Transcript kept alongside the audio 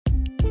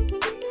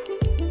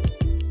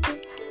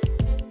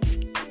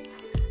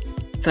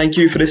Thank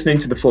you for listening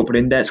to the Football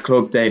Index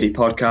Club Daily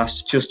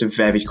Podcast. Just a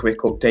very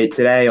quick update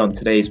today on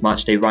today's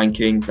matchday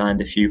rankings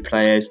and a few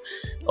players.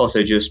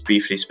 Also just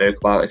briefly spoke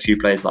about a few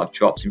players that have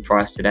dropped in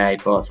price today,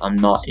 but I'm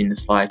not in the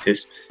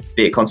slightest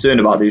bit concerned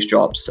about these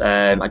drops.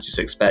 I just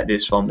expect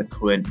this from the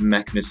current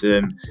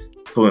mechanism,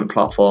 current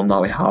platform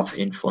that we have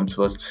in front of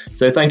us.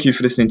 So thank you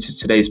for listening to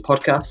today's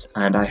podcast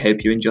and I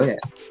hope you enjoy it.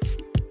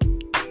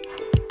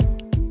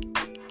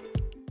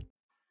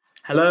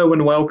 Hello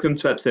and welcome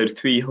to episode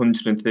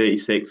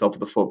 336 of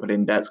the Football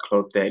Index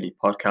Club Daily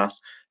Podcast.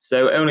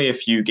 So only a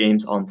few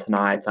games on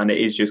tonight and it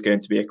is just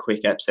going to be a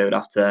quick episode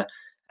after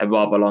a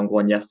rather long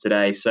one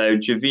yesterday. So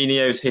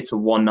Gervinho's hit a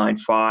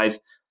 195,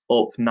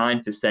 up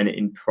 9%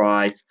 in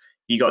price.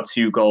 He got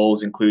 2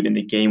 goals, including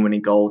the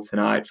game-winning goal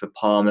tonight for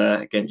Parma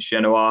against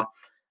Genoa.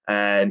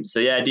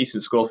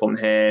 Decent score from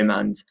him,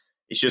 and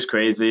it's just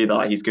crazy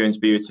that he's going to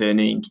be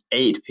returning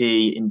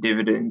 8p in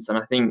dividends. And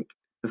I think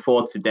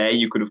before today,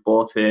 you could have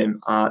bought him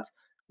at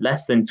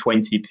less than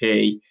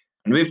 20p.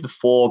 And with the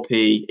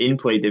 4p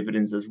in-play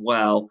dividends as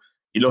well,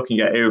 you're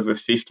looking at over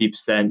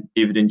 50%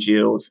 dividend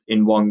yield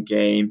in one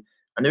game.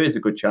 And there is a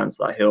good chance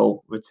that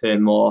he'll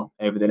return more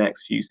over the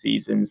next few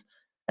seasons.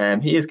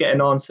 He is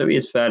getting on, so he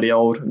is fairly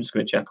old. I'm just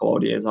going to check how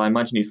old he is. I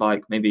imagine he's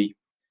like maybe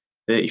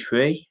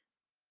 33.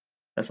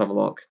 Let's have a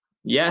look.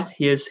 Yeah,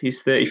 he is.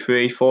 He's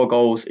 33, 4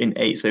 goals in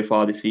 8 so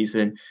far this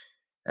season.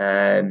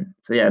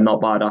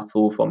 Not bad at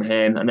all from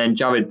him. And then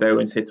Jarrod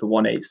Bowen's hit a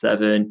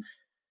 187.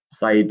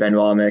 Said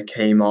Benrahma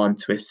came on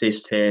to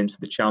assist him to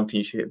the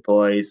Championship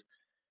boys,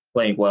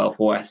 playing well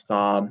for West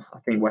Ham. I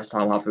think West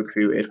Ham have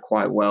recruited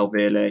quite well,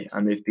 really,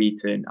 and they've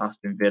beaten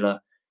Aston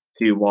Villa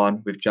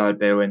 2-1 with Jarrod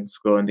Bowen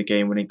scoring the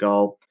game-winning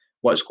goal.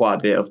 Watched quite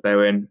a bit of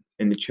Bowen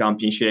in the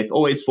Championship.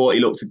 Always thought he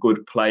looked a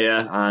good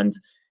player, and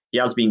he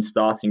has been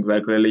starting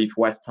regularly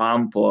for West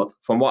Ham. But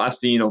from what I've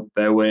seen of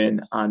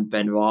Bowen and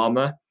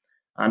Benrahma,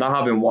 and I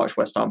haven't watched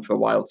West Ham for a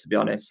while, to be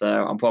honest, so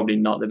I'm probably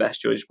not the best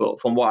judge. But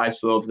from what I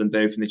saw of them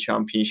both in the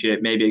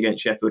Championship, maybe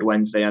against Sheffield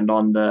Wednesday and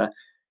on the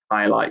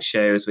highlight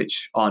shows,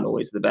 which aren't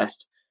always the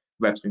best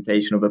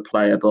representation of a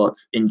player, but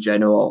in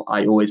general,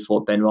 I always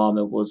thought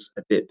Benrahma was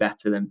a bit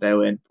better than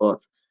Bowen, but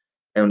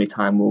only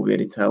time will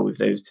really tell with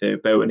those two.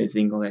 Bowen is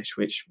English,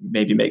 which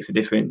maybe makes a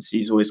difference.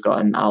 He's always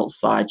got an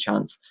outside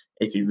chance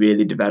if he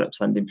really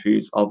develops and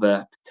improves of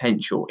a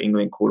potential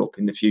England call-up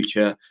in the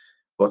future.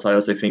 But I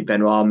also think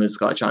Benrahma's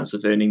got a chance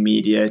of earning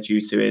media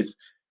due to his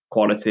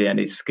quality and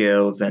his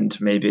skills, and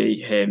maybe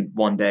him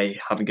one day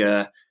having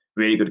a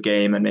really good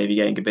game and maybe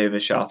getting a bit of a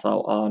shout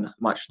out on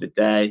Match of the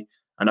Day.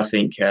 And I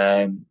think,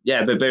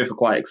 but both are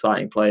quite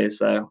exciting players,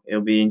 so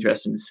it'll be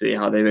interesting to see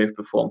how they both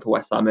perform for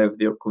West Ham over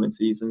the upcoming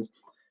seasons.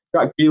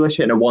 Jack Grealish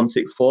hitting a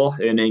 164,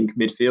 earning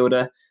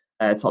midfielder,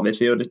 top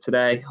midfielder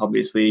today.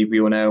 Obviously, we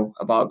all know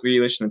about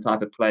Grealish and the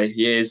type of player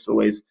he is,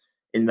 always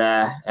in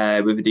there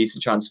with a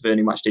decent chance of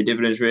earning matchday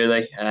dividends,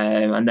 really.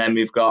 And then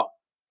we've got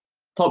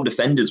top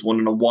defenders won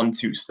on a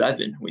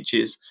 127, which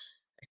is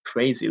a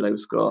crazy low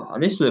score.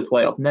 And this is a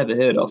player I've never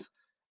heard of.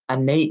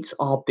 Anait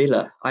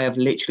Arbilla. I have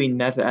literally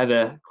never,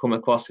 ever come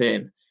across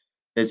him.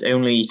 There's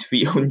only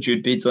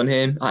 300 bids on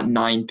him at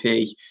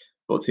 9p,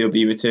 but he'll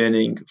be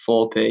returning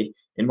 4p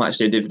in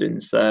matchday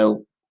dividends.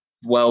 So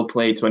well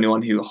played to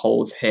anyone who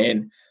holds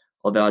him,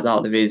 although I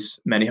doubt there is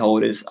many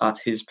holders at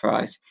his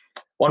price.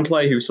 One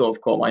player who sort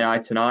of caught my eye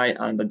tonight,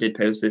 and I did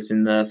post this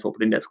in the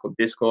Football Index Club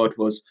Discord,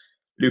 was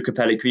Luca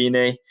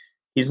Pellegrini.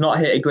 He's not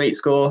hit a great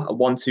score, a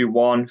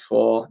 1-2-1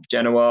 for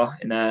Genoa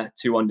in a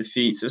 2-1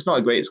 defeat. So it's not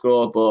a great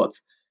score, but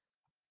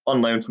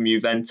on loan from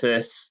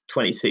Juventus,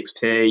 26p.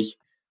 I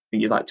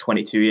think he's like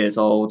 22 years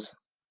old.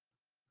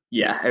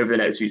 Yeah, over the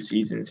next few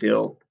seasons,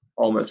 he'll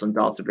almost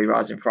undoubtedly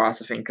rise in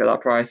price, I think, at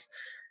that price.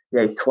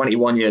 Yeah, he's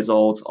 21 years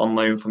old, on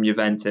loan from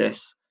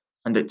Juventus,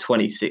 and at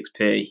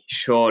 26p,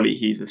 surely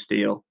he's a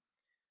steal.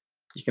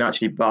 You can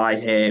actually buy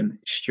him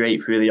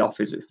straight through the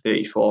offers at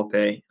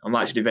 34p. I'm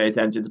actually very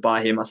tempted to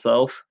buy him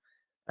myself.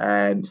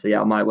 I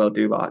might well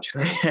do that,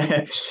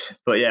 actually.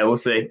 But yeah, we'll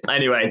see.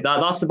 Anyway,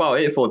 that's about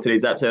it for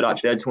today's episode,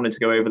 actually. I just wanted to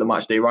go over the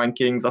matchday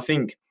rankings. I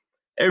think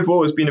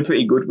overall it's been a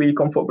pretty good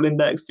week on Football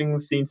Index.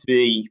 Things seem to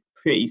be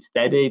pretty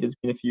steady. There's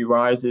been a few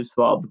rises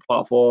throughout the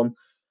platform.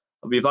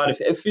 We've had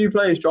a few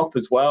players drop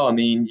as well. I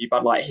mean, you've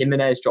had like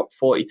Jimenez drop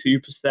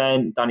 42%,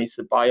 Dani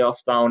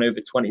Ceballos down over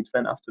 20%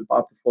 after a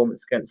bad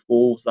performance against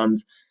Wolves. And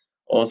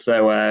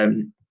also,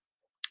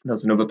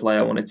 there's another player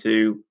I wanted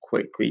to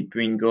quickly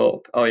bring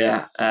up.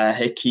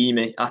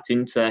 Hakimi at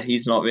Inter.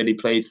 He's not really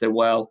played so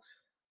well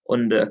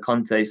under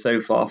Conte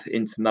so far for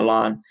Inter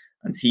Milan.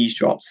 And he's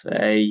dropped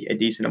a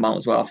decent amount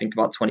as well, I think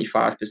about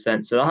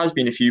 25%. So there has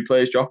been a few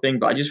players dropping,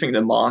 but I just think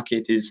the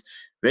market is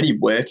really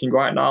working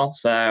right now.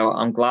 So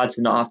I'm glad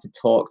to not have to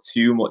talk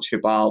too much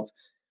about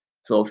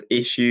sort of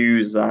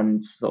issues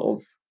and sort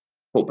of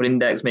Football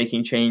Index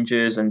making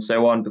changes and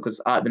so on, because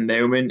at the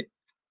moment,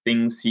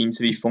 things seem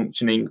to be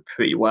functioning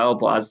pretty well.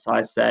 But as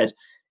I said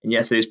in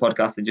yesterday's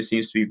podcast, it just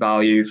seems to be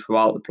valued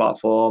throughout the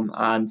platform.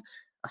 And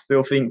I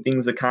still think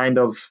things are kind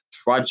of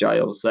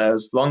fragile. So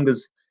as long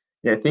as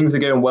things are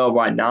going well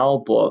right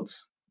now, but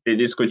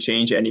this could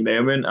change at any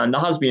moment. And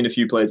there has been a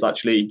few players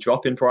actually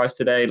drop in price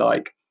today,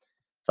 like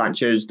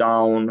Sancho's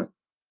down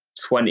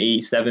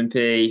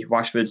 27p,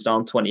 Rashford's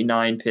down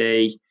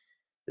 29p.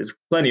 There's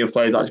plenty of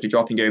players actually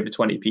dropping over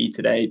 20p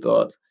today,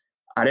 but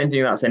I don't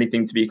think that's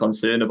anything to be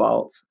concerned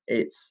about.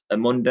 It's a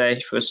Monday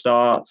for a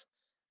start.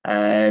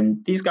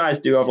 These guys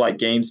do have like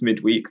games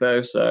midweek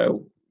though,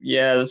 so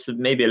yeah, that's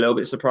maybe a little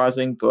bit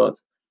surprising, but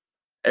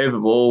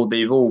overall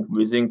they've all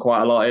risen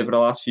quite a lot over the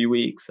last few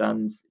weeks,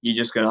 and you're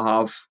just going to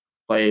have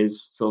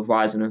players sort of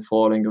rising and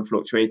falling and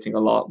fluctuating a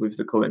lot with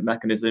the current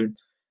mechanism.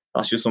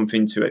 That's just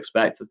something to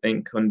expect, I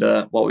think,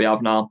 under what we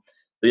have now.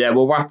 So yeah,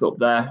 we'll wrap it up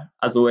there.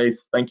 As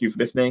always, thank you for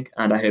listening,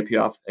 and I hope you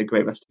have a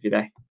great rest of your day.